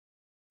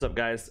What's up,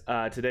 guys?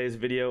 Today's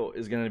video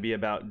is going to be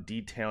about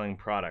detailing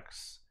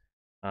products.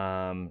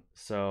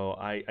 So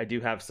I do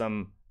have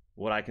some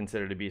what I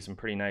consider to be some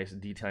pretty nice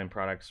detailing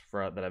products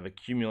that I've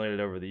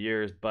accumulated over the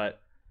years,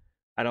 but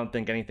I don't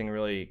think anything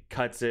really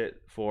cuts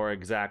it for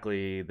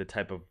exactly the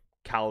type of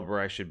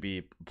caliber I should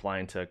be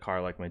applying to a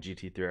car like my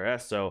GT3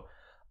 RS. So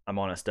I'm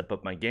going to step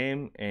up my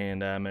game,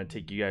 and I'm going to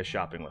take you guys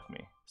shopping with me.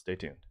 Stay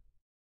tuned.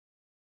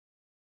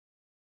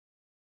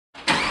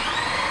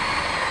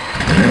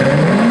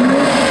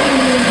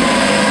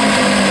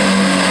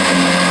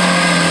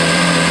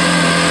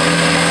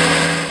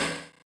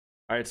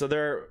 All right, so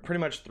there are pretty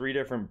much 3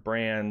 different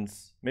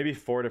brands, maybe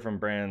 4 different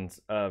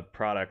brands of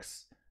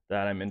products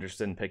that I'm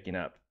interested in picking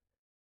up.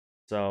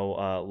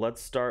 So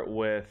let's start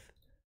with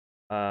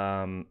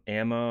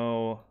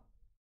Ammo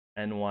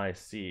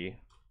NYC.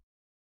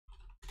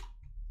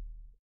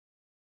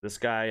 This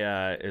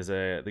guy is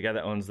the guy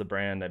that owns the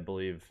brand, I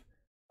believe,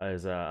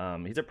 is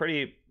he's a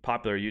pretty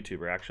popular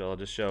YouTuber. Actually, I'll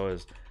just show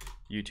his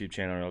YouTube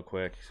channel real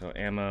quick. So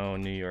Ammo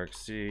New York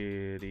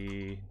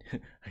City.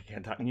 I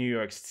can't talk. New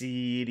York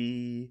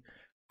City.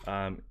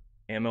 Ammo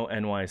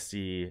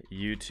NYC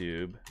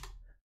YouTube.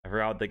 I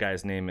forgot what the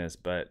guy's name is,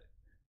 but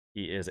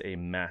he is a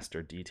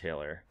master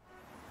detailer,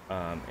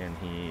 and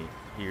he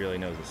really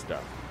knows his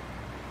stuff.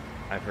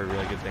 I've heard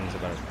really good things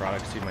about his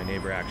products too. My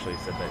neighbor actually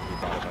said that he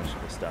bought a bunch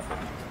of his stuff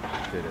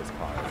and did his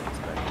car.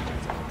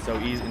 It's so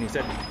easy, and he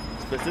said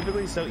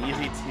specifically so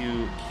easy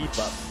to keep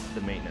up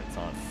the maintenance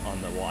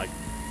on the wall.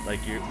 Like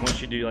once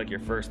you do like your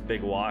first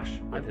big wash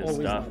with his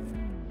stuff,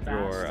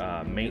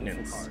 your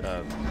maintenance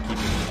of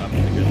keeping up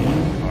the good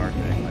one car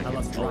thing, like, I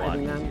love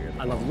driving them.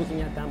 I love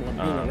looking at them. I love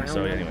being around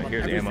so them. anyway,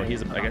 here's Ammo.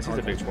 I guess he's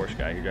a big Porsche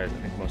guy. You guys, I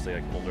think mostly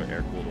like older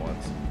air-cooled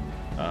ones.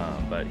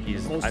 But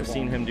I've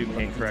seen him do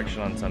paint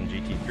correction on some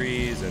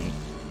GT3s and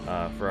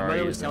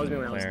Ferraris and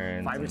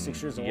McLarens. 5 or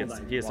 6 years old,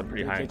 He has some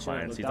pretty high-end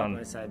clients. He's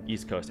on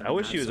East Coast. I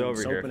wish he was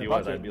over here. If he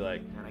was, I'd be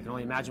like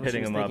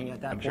hitting him up.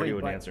 I'm sure he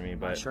wouldn't answer me,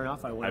 but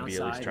I'd be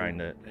at least trying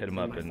to hit him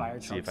up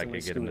and see if I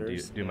could get him to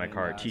do my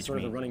car, teach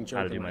me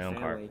how to do my own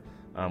car.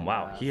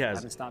 Wow, he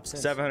has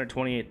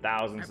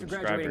 728,000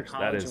 subscribers.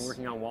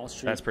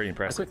 That's pretty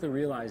impressive. I quickly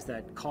realized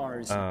that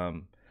cars.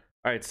 All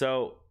right,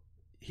 so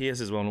he has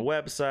his own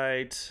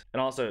website,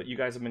 and also you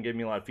guys have been giving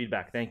me a lot of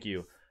feedback. Thank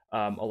you.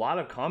 A lot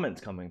of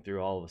comments coming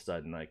through all of a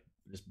sudden, like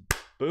just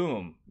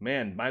boom,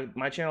 man.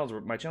 My channel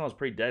is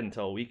pretty dead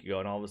until a week ago,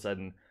 and all of a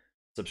sudden,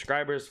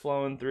 subscribers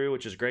flowing through,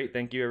 which is great.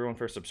 Thank you everyone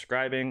for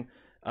subscribing,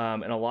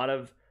 and a lot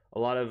of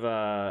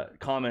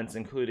comments,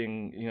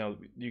 including,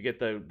 you get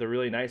the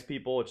really nice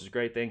people, which is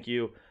great. Thank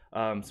you.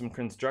 Some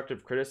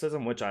constructive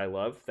criticism, which I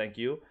love. Thank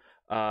you.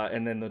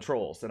 And then the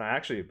trolls, and I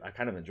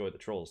kind of enjoy the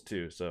trolls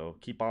too, so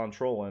keep on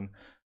trolling.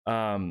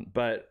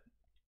 But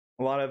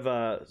a lot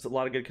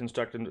of good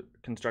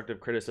constructive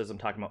criticism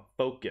talking about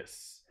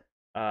focus.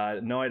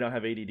 No, I don't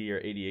have ADD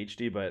or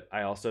ADHD, but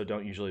I also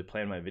don't usually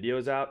plan my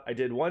videos out. I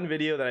did one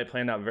video that I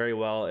planned out very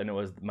well, and it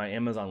was my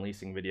Amazon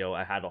leasing video.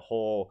 I had a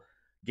whole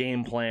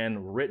game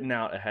plan written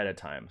out ahead of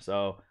time,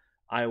 so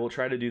I will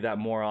try to do that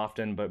more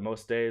often, but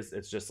most days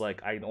it's just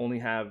like I only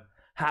have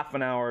half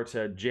an hour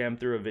to jam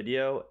through a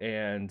video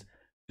and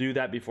do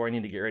that before I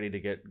need to get ready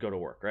to go to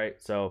work,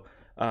 right? So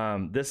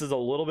this is a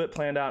little bit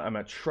planned out. I'm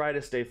gonna try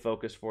to stay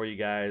focused for you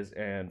guys,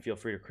 and feel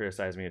free to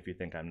criticize me if you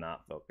think I'm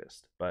not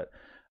focused. But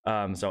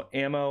so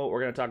Ammo, we're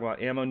gonna talk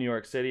about Ammo New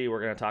York City.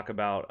 We're gonna talk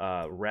about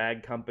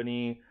Rag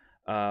Company.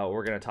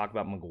 We're going to talk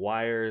about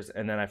Meguiar's,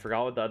 and then I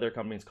forgot what the other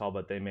company's called,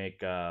 but they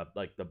make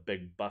like the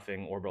big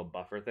buffing orbital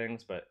buffer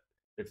things, but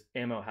it's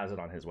Ammo has it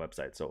on his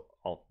website, so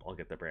I'll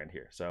get the brand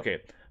here. So okay,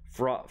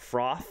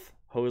 Froth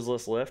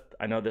hoseless lift.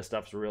 I know this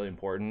stuff's really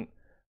important,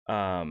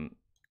 and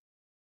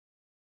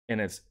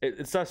it's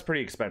stuff's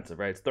pretty expensive,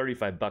 right? It's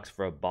 $35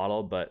 for a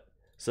bottle, but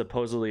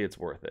supposedly it's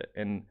worth it.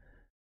 And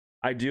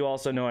I do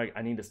also know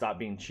I need to stop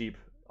being cheap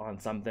on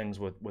some things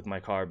with my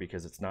car,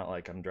 because it's not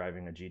like I'm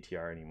driving a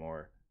GTR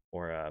anymore,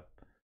 or a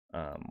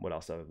what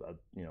else, a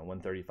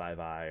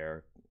 135i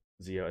or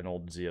an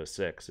old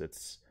Z06.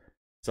 It's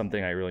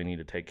something I really need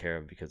to take care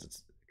of because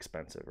it's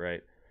expensive,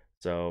 right?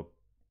 So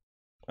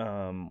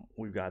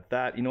we've got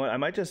that. You know what,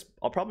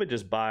 I'll probably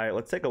just buy,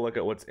 let's take a look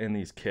at what's in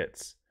these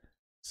kits.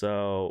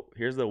 So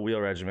here's the wheel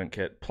regiment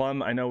kit.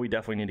 Plum, I know we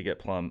definitely need to get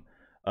Plum.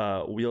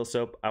 Wheel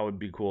soap, I would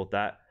be cool with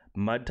that.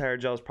 Mud tire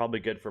gel is probably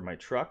good for my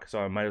truck, so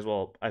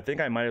I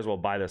think I might as well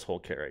buy this whole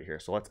kit right here.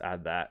 So let's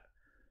add that.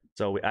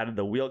 So we added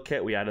the wheel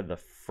kit, we added the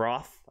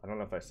froth. I don't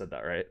know if I said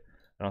that right.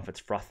 I don't know if it's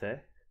frothe,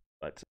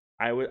 but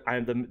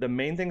the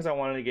main things I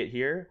wanted to get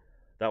here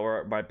that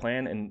were my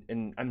plan,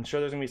 and I'm sure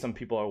there's gonna be some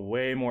people who are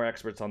way more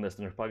experts on this,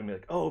 and they're probably gonna be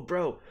like, oh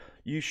bro,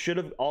 you should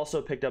have also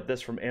picked up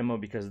this from Ammo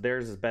because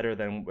theirs is better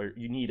than where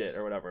you need it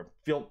or whatever.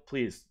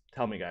 Please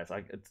tell me, guys.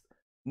 Like, it's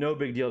no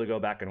big deal to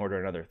go back and order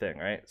another thing,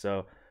 right?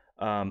 So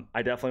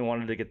I definitely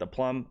wanted to get the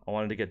Plum. I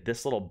wanted to get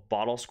this little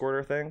bottle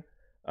squirter thing.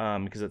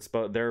 Because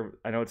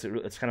I know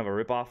it's kind of a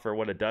ripoff for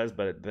what it does,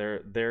 but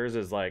theirs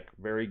is like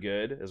very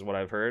good, is what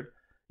I've heard,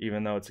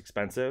 even though it's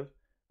expensive.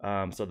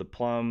 So the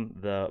plum,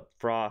 the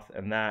froth,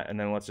 and that, and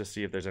then let's just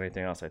see if there's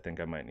anything else I think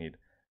I might need.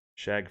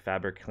 Shag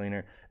fabric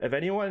cleaner. If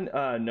anyone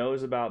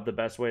knows about the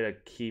best way to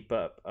keep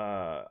up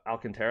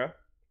Alcantara,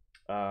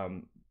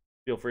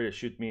 feel free to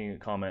shoot me a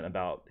comment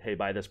about, hey,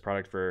 buy this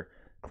product for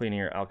cleaning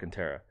your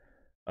Alcantara.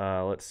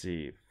 Let's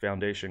see,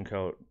 foundation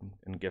coat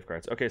and gift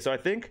cards. Okay, so I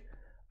think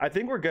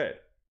we're good.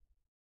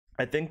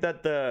 I think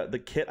that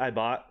the kit I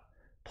bought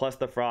plus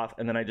the froth,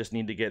 and then I just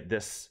need to get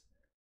this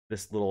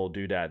little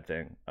doodad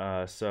thing.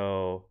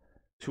 So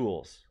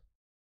tools,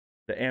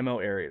 the ammo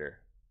aerator.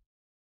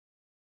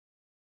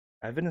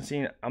 I'm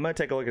gonna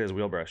take a look at his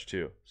wheel brush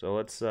too. So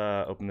let's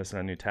open this in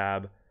a new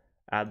tab,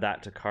 add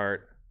that to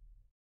cart,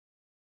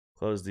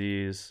 close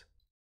these,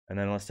 and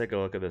then let's take a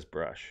look at this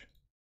brush.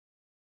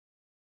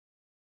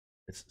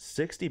 It's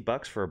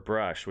 $60 for a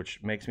brush,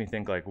 which makes me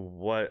think like,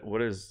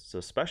 what is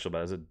so special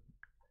about it?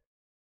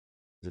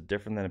 Is it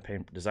different than a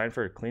paint designed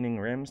for cleaning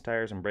rims,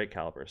 tires, and brake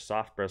calipers?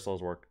 Soft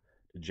bristles work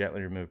to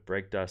gently remove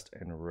brake dust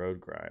and road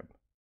grime.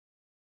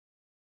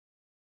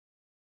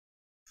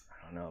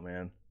 I don't know,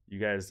 man. You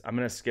guys, I'm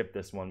gonna skip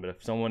this one, but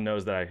if someone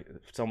knows that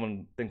if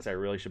someone thinks I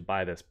really should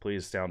buy this,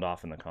 please sound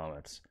off in the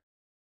comments.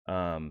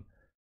 And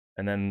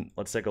then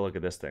let's take a look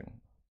at this thing.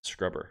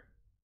 Scrubber.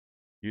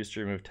 Used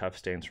to remove tough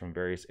stains from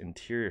various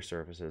interior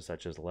surfaces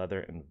such as leather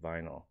and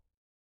vinyl.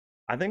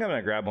 I think I'm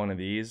gonna grab one of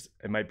these.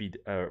 It might be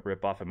a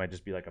ripoff. It might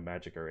just be like a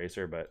magic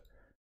eraser, but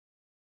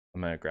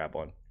I'm gonna grab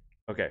one.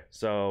 Okay,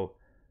 so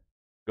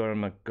go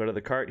to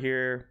the cart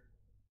here.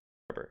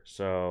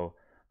 So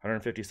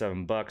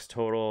 $157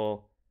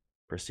 total.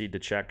 Proceed to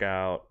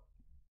checkout,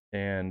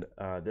 and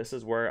this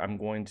is where I'm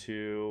going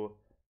to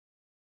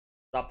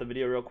stop the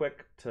video real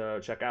quick to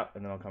check out,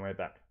 and then I'll come right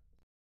back.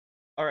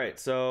 All right,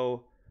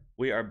 so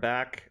we are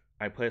back.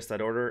 I placed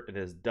that order. It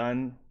is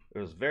done. It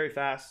was very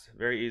fast,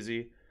 very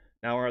easy.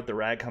 Now we're at the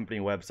Rag Company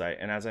website,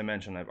 and as I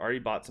mentioned, I've already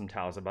bought some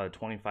towels. I bought a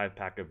 25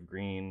 pack of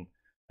green.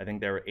 I think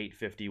they were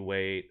 850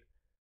 weight,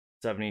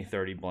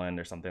 70-30 blend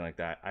or something like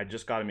that. I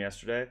just got them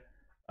yesterday.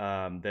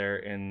 They're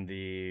in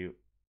the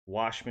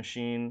wash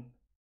machine.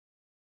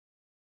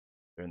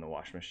 They're in the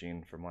wash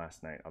machine from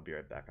last night. I'll be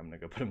right back. I'm gonna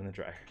go put them in the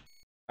dryer.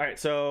 All right,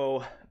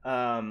 so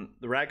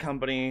the Rag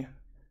Company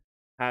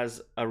has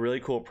a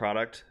really cool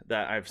product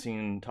that I've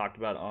seen talked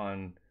about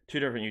on 2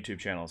 different YouTube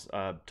channels.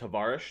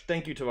 Tavarish,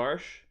 thank you,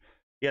 Tavarish.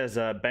 He has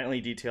a Bentley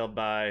detailed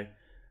by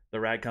the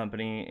Rag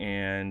Company,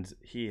 and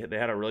they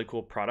had a really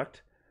cool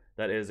product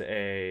that is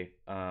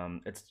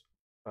it's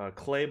a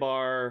clay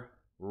bar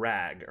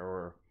rag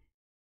or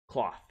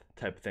cloth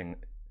type thing,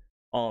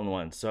 all in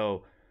one.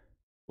 So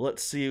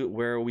let's see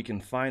where we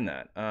can find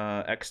that.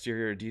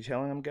 Exterior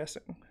detailing, I'm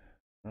guessing.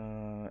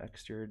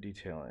 Exterior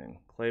detailing,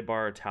 clay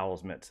bar,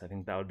 towels, mitts. I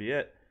think that would be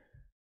it.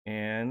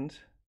 And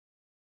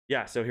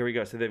yeah, so here we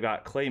go. So they've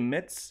got clay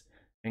mitts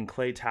and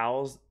clay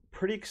towels.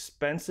 Pretty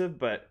expensive,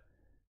 but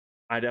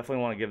I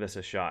definitely want to give this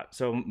a shot.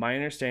 So my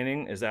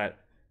understanding is that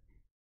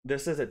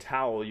this is a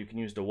towel you can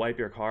use to wipe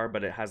your car,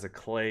 but it has a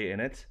clay in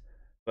it.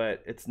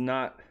 But it's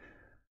not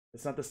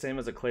the same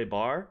as a clay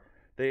bar.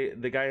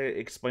 The guy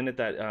explained it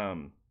that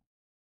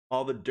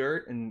all the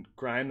dirt and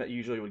grime that you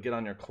usually would get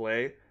on your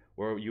clay,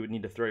 where you would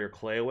need to throw your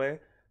clay away,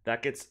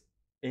 that gets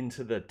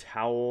into the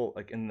towel,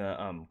 like in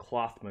the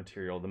cloth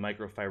material, the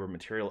microfiber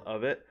material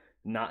of it,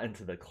 not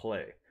into the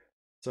clay.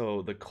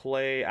 So the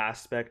clay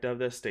aspect of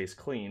this stays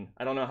clean.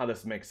 I don't know how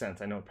this makes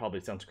sense. I know it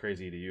probably sounds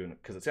crazy to you,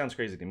 because it sounds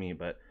crazy to me,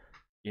 but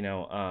you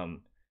know,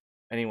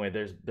 anyway,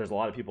 there's a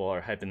lot of people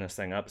are hyping this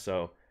thing up.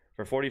 So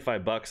for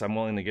 $45, I'm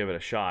willing to give it a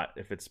shot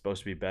if it's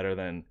supposed to be better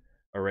than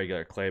a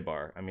regular clay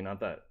bar. I mean,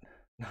 not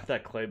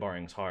that clay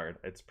barring's hard.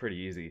 It's pretty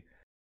easy.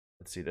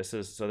 Let's see. This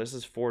is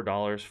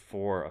 $4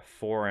 for a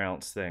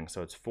 4-ounce thing.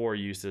 So it's 4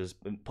 uses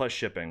plus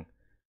shipping.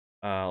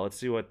 Let's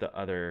see what the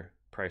other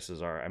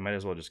prices are. I might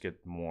as well just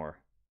get more,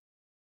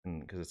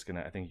 because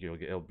I think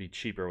it'll be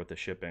cheaper with the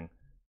shipping.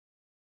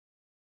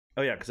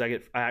 Oh yeah, because I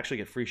actually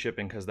get free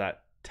shipping because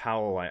that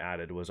towel I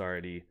added was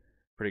already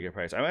pretty good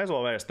price. I might as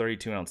well buy this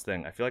 32-ounce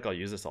thing. I feel like I'll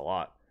use this a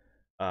lot.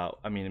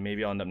 I mean,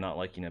 maybe I'll end up not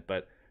liking it,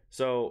 but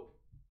so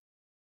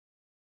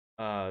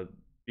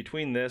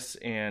between this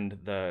and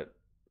the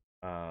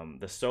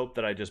soap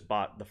that I just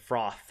bought, the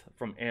froth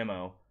from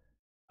Ammo,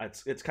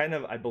 it's kind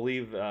of, I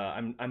believe,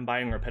 I'm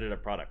buying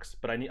repetitive products,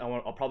 but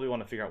I'll probably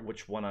want to figure out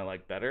which one I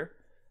like better.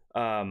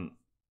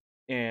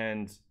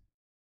 And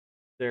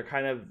they're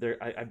kind of,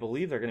 I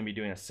believe they're going to be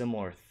doing a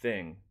similar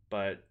thing,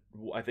 but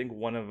I think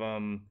one of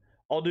them,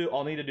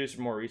 I'll need to do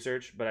some more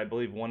research, but I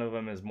believe one of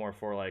them is more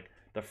for like,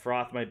 the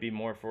froth might be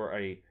more for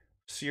a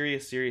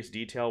serious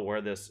detail,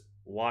 where this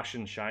wash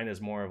and shine is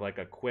more of like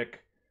a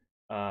quick,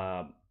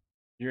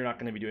 you're not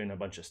going to be doing a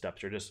bunch of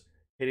steps. You're just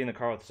hitting the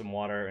car with some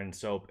water and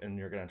soap, and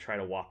you're going to try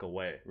to walk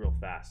away real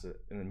fast.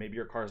 And then maybe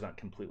your car's not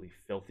completely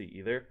filthy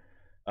either.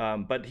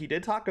 But he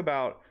did talk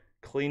about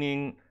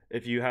cleaning.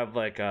 If you have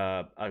like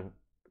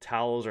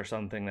towels or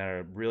something that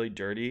are really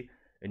dirty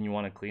and you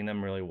want to clean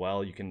them really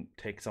well, you can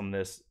take some of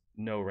this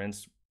no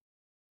rinse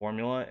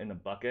formula in a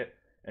bucket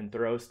and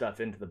throw stuff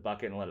into the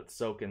bucket and let it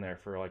soak in there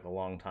for like a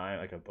long time,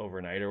 like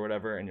overnight or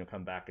whatever, and you'll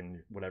come back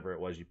and whatever it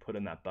was you put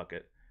in that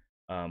bucket,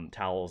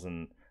 towels,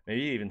 and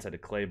maybe you even said a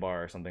clay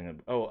bar or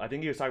something. Oh, I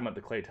think he was talking about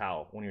the clay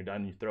towel. When you're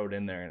done, you throw it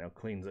in there and it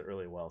cleans it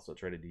really well, so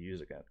it's ready to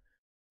use again.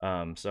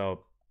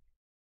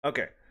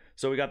 Okay,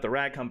 so we got the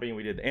Rag Company,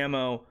 we did the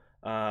ammo.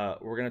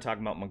 We're gonna talk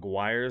about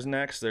Meguiar's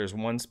next. There's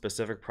one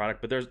specific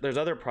product, but there's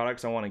other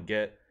products I want to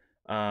get,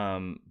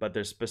 but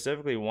there's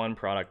specifically one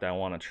product I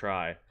want to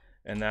try,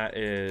 and that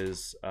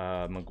is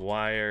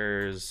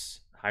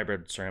Meguiar's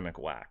hybrid ceramic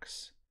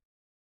wax.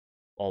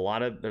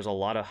 There's a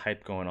lot of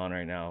hype going on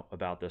right now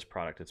about this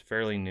product. It's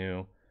fairly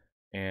new,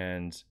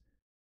 and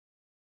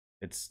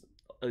it's,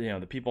 you know,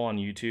 the people on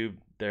YouTube,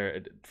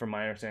 they're, from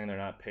my understanding, they're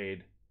not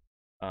paid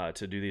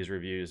to do these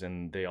reviews,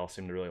 and they all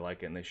seem to really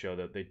like it, and they show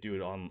that they do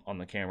it on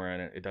the camera,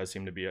 and it does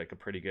seem to be like a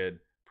pretty good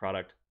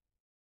product.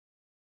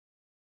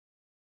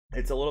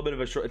 It's a little bit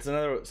of a short, it's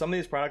another, some of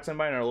these products I'm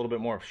buying are a little bit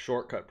more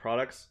shortcut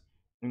products,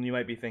 and you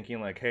might be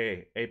thinking like,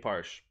 hey,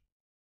 Aparsh,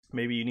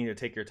 maybe you need to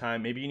take your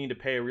time, maybe you need to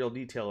pay a real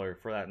detailer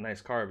for that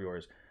nice car of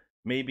yours,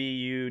 maybe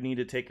you need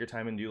to take your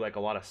time and do like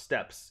a lot of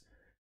steps,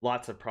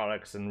 lots of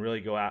products, and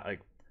really go out like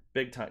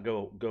big time,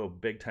 go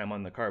big time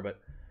on the car. But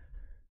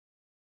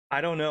I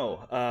don't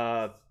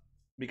know,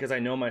 because I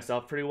know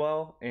myself pretty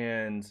well,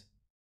 and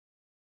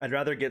I'd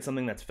rather get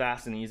something that's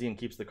fast and easy and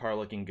keeps the car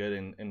looking good,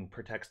 and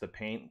protects the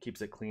paint,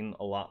 keeps it clean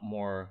a lot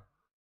more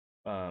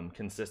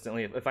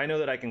consistently. If I know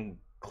that I can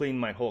clean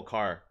my whole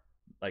car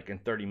like in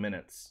 30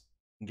 minutes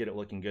and get it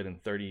looking good in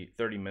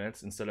 30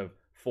 minutes instead of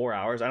 4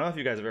 hours. I don't know if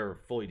you guys have ever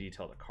fully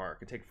detailed a car. It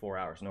could take 4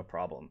 hours, no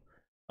problem.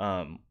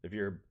 If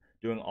you're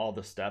doing all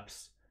the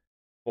steps,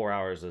 4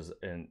 hours is,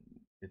 and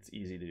it's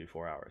easy to do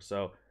 4 hours.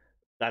 So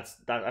that's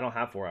that. I don't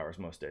have 4 hours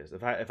most days.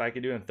 If I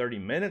could do it in 30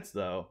 minutes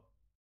though,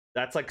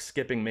 that's like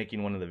skipping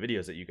making one of the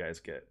videos that you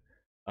guys get.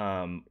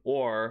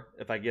 Or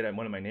if I get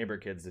one of my neighbor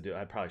kids to do,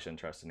 I probably shouldn't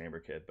trust a neighbor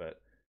kid, but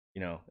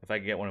you know, if I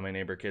could get one of my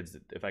neighbor kids,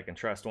 if I can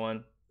trust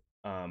one,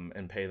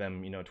 and pay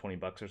them, you know, 20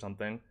 bucks or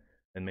something,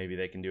 and maybe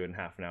they can do it in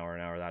half an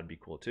hour, that'd be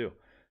cool too.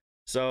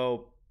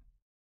 So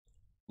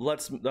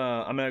let's, I'm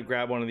gonna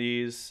grab one of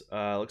these.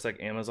 Looks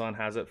like Amazon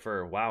has it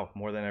for, wow,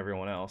 more than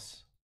everyone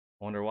else.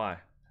 I wonder why.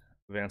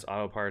 Advanced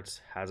Auto Parts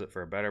has it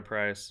for a better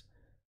price.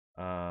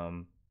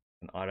 And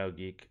Auto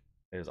Geek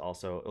is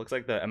also, it looks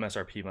like the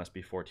MSRP must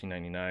be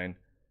 $14.99,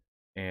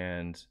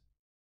 and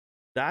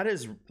that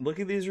is, look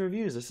at these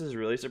reviews. This is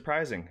really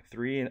surprising.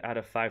 3 out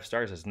of 5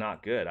 stars is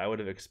not good. I would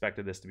have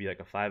expected this to be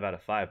like a 5 out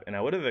of 5, and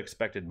I would have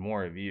expected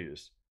more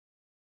reviews.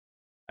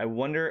 I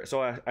wonder,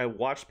 so I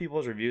watched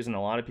people's reviews, and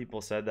a lot of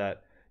people said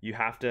that you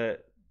have to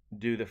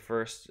do the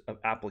first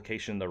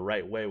application the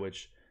right way,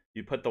 which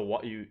you put the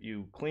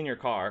you clean your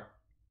car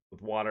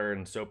with water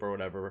and soap or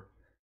whatever.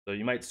 So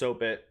you might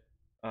soap it,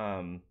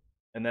 and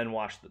then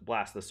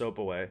blast the soap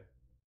away,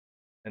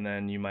 and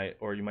then you might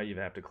even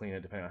have to clean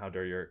it depending on how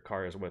dirty your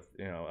car is with,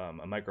 you know,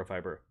 a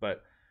microfiber.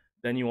 But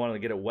then you want to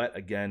get it wet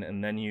again,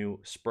 and then you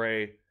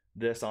spray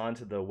this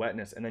onto the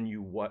wetness, and then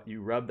you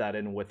rub that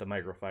in with a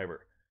microfiber.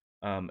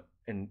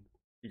 And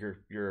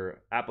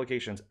your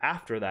applications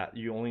after that,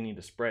 you only need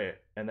to spray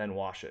it and then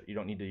wash it. You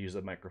don't need to use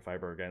the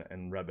microfiber again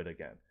and rub it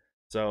again.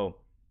 So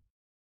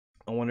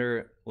I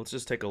wonder, let's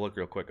just take a look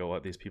real quick at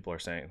what these people are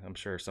saying. I'm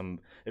sure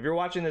if you're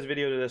watching this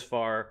video to this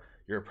far,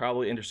 you're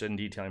probably interested in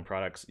detailing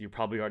products. You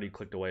probably already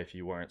clicked away if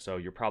you weren't. So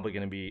you're probably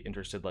going to be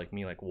interested like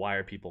me, like, why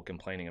are people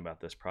complaining about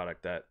this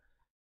product that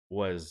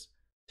was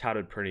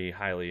touted pretty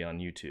highly on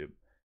YouTube?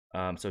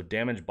 So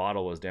damaged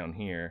bottle was down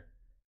here.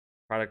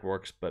 Product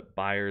works, but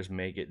buyers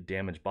may get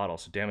damaged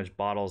bottles. So damaged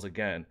bottles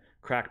again.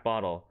 Cracked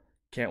bottle.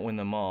 Can't win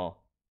them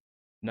all.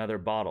 Another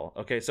bottle.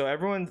 Okay, so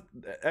everyone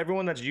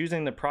that's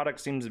using the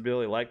product seems to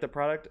really like the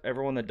product.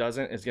 Everyone that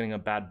doesn't is getting a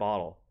bad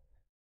bottle.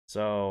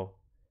 So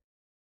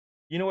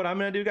you know what I'm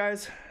gonna do,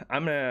 guys?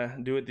 I'm gonna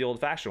do it the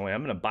old-fashioned way.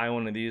 I'm gonna buy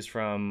one of these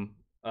from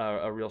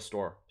a real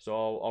store.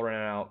 So I'll rent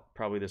it out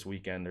probably this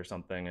weekend or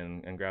something,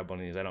 and grab one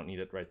of these. I don't need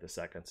it right this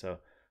second. So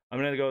I'm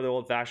gonna go the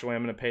old-fashioned way.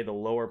 I'm gonna pay the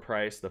lower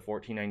price, the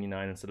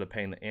 $14.99, instead of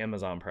paying the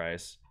Amazon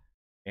price,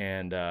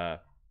 and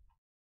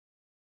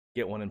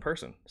get one in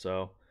person.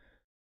 So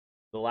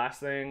the last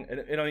thing,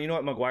 you know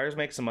what? Meguiar's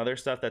makes some other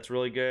stuff that's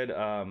really good.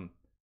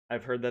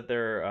 I've heard that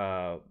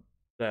they're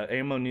the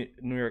AMO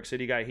New York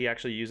City guy. He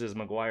actually uses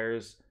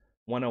Meguiar's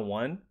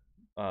 101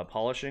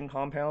 polishing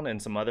compound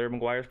and some other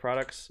Meguiar's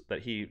products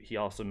that he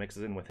also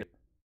mixes in with it.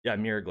 Yeah,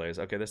 mirror glaze.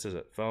 Okay, this is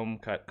it. Foam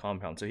cut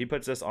compound. So he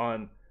puts this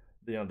on,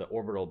 you know, the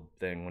orbital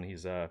thing when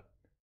he's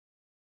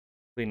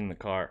cleaning the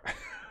car.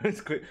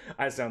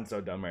 I sound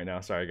so dumb right now.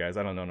 Sorry guys,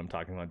 I don't know what I'm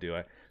talking about, do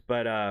I?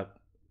 But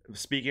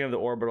speaking of the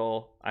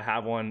orbital, I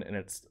have one, and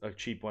it's a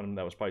cheap one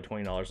that was probably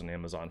 $20 on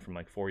Amazon from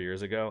like 4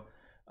 years ago.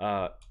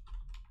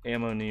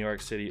 Ammo New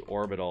York City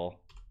orbital.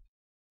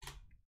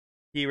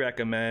 He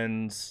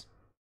recommends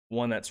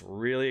one that's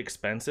really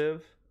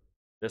expensive.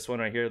 This one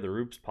right here, the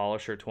Roops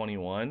Polisher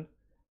 21.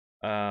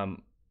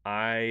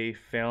 I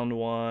found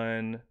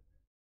one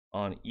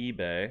on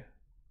eBay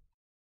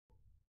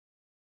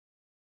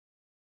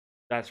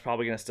that's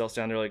probably gonna still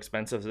sound really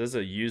expensive. So this is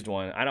a used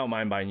one. I don't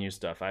mind buying used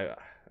stuff.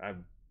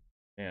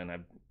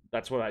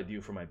 That's what I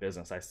do for my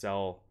business. I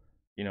sell,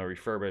 you know,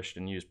 refurbished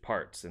and used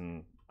parts,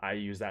 and I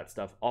use that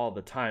stuff all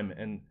the time.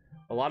 And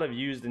a lot of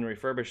used and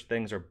refurbished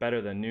things are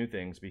better than new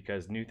things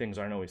because new things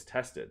aren't always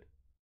tested.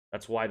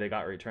 That's why they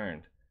got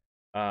returned.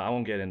 I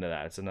won't get into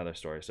that. It's another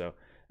story. So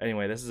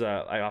anyway, this is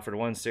I offered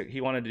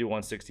he wanted to do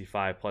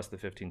 165 plus the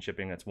 15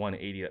 shipping. That's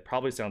 180. That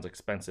probably sounds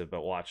expensive,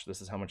 but watch.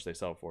 This is how much they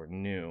sell for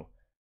new,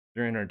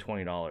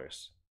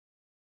 $320.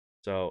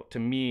 So to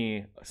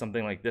me,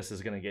 something like this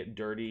is gonna get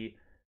dirty,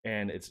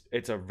 and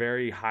it's a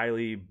very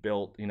highly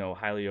built, you know,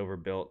 highly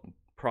overbuilt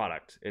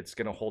product. It's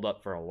gonna hold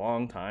up for a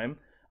long time.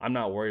 I'm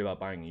not worried about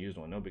buying a used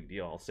one. No big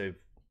deal.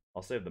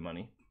 I'll save the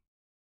money.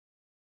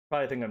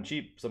 Probably think I'm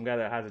cheap. Some guy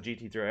that has a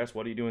GT3 RS,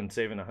 what are you doing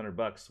saving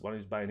 $100? Why don't you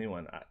just buy a new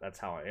one? That's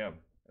how I am.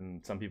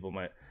 And some people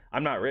might.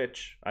 I'm not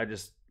rich. I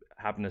just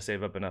happen to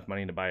save up enough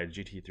money to buy a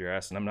GT3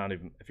 RS, and I'm not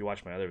even. If you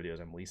watch my other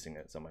videos, I'm leasing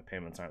it, so my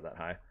payments aren't that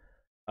high.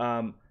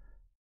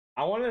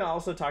 I wanted to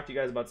also talk to you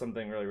guys about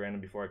something really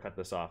random before I cut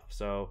this off.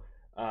 So,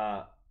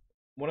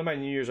 one of my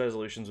New Year's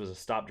resolutions was to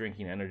stop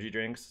drinking energy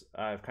drinks.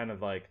 I've kind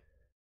of like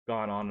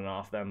gone on and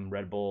off them.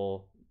 Red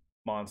Bull,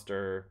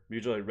 Monster.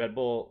 Usually Red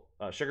Bull,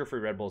 sugar-free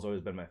Red Bull has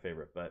always been my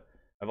favorite, but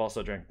I've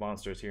also drank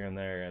Monsters here and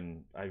there,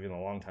 and even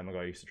a long time ago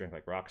I used to drink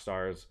like Rock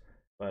Stars.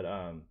 But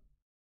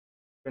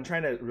been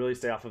trying to really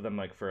stay off of them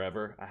like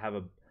forever.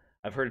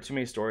 I've heard too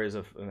many stories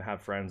of and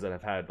have friends that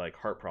have had like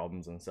heart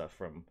problems and stuff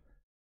from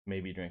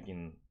maybe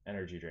drinking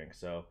energy drinks.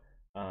 So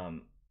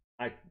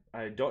I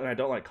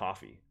don't like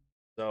coffee.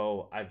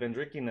 So I've been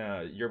drinking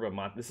a yerba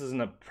mate. This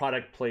isn't a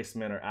product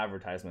placement or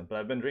advertisement, but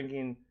I've been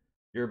drinking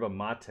yerba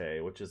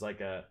mate, which is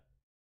like a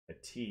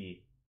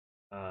tea.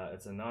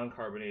 It's a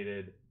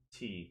non-carbonated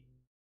tea.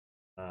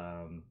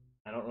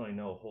 I don't really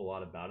know a whole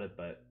lot about it,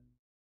 but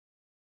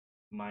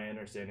my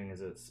understanding is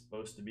it's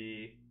supposed to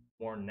be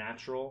more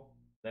natural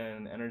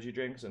than energy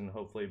drinks and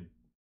hopefully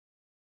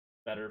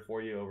better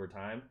for you over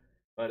time.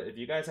 But if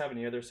you guys have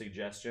any other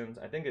suggestions,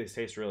 I think these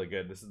taste really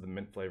good. This is the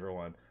mint flavor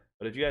one.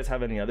 But if you guys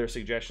have any other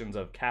suggestions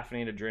of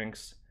caffeinated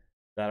drinks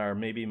that are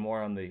maybe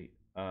more on the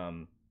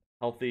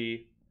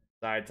healthy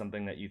side,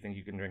 something that you think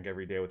you can drink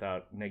every day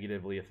without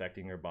negatively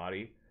affecting your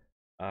body,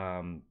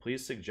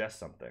 please suggest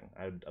something.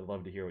 I'd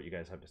love to hear what you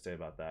guys have to say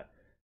about that.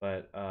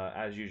 But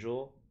as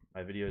usual,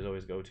 my videos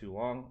always go too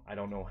long. I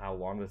don't know how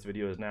long this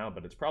video is now,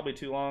 but it's probably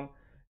too long.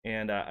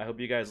 And I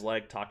hope you guys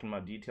like talking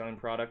about detailing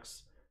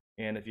products.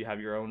 And if you have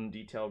your own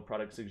detailed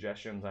product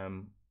suggestions,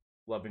 I'm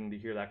loving to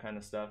hear that kind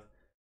of stuff.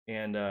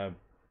 And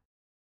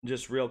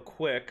just real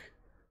quick,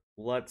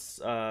 let's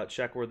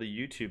check where the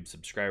YouTube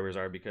subscribers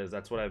are, because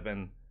that's what I've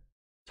been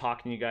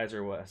talking to you guys,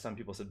 or what some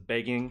people said,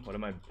 begging.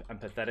 I'm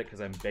pathetic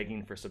because I'm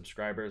begging for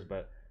subscribers,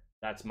 but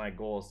that's my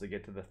goal, is to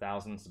get to the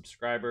 1,000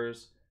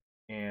 subscribers.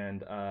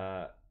 And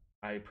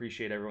I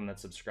appreciate everyone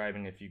that's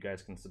subscribing. If you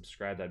guys can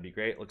subscribe, that'd be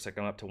great. Looks like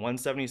I'm up to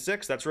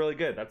 176. That's really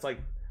good. That's like,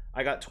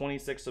 I got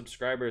 26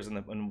 subscribers in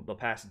the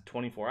past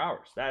 24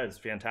 hours. That is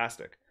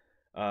fantastic.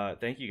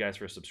 Thank you guys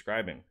for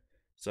subscribing.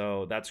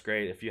 So that's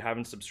great. If you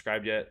haven't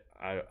subscribed yet,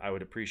 I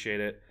would appreciate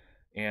it.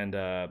 And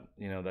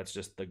you know, that's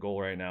just the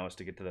goal right now, is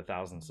to get to the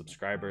 1,000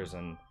 subscribers,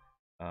 and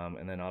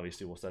then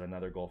obviously we'll set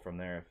another goal from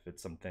there if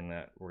it's something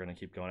that we're gonna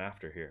keep going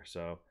after here.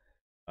 So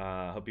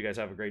hope you guys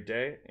have a great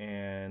day,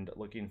 and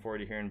looking forward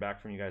to hearing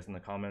back from you guys in the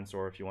comments,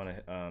 or if you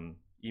want to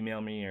email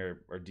me or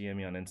DM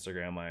me on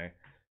Instagram. My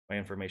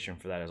information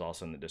for that is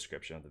also in the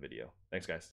description of the video. Thanks, guys.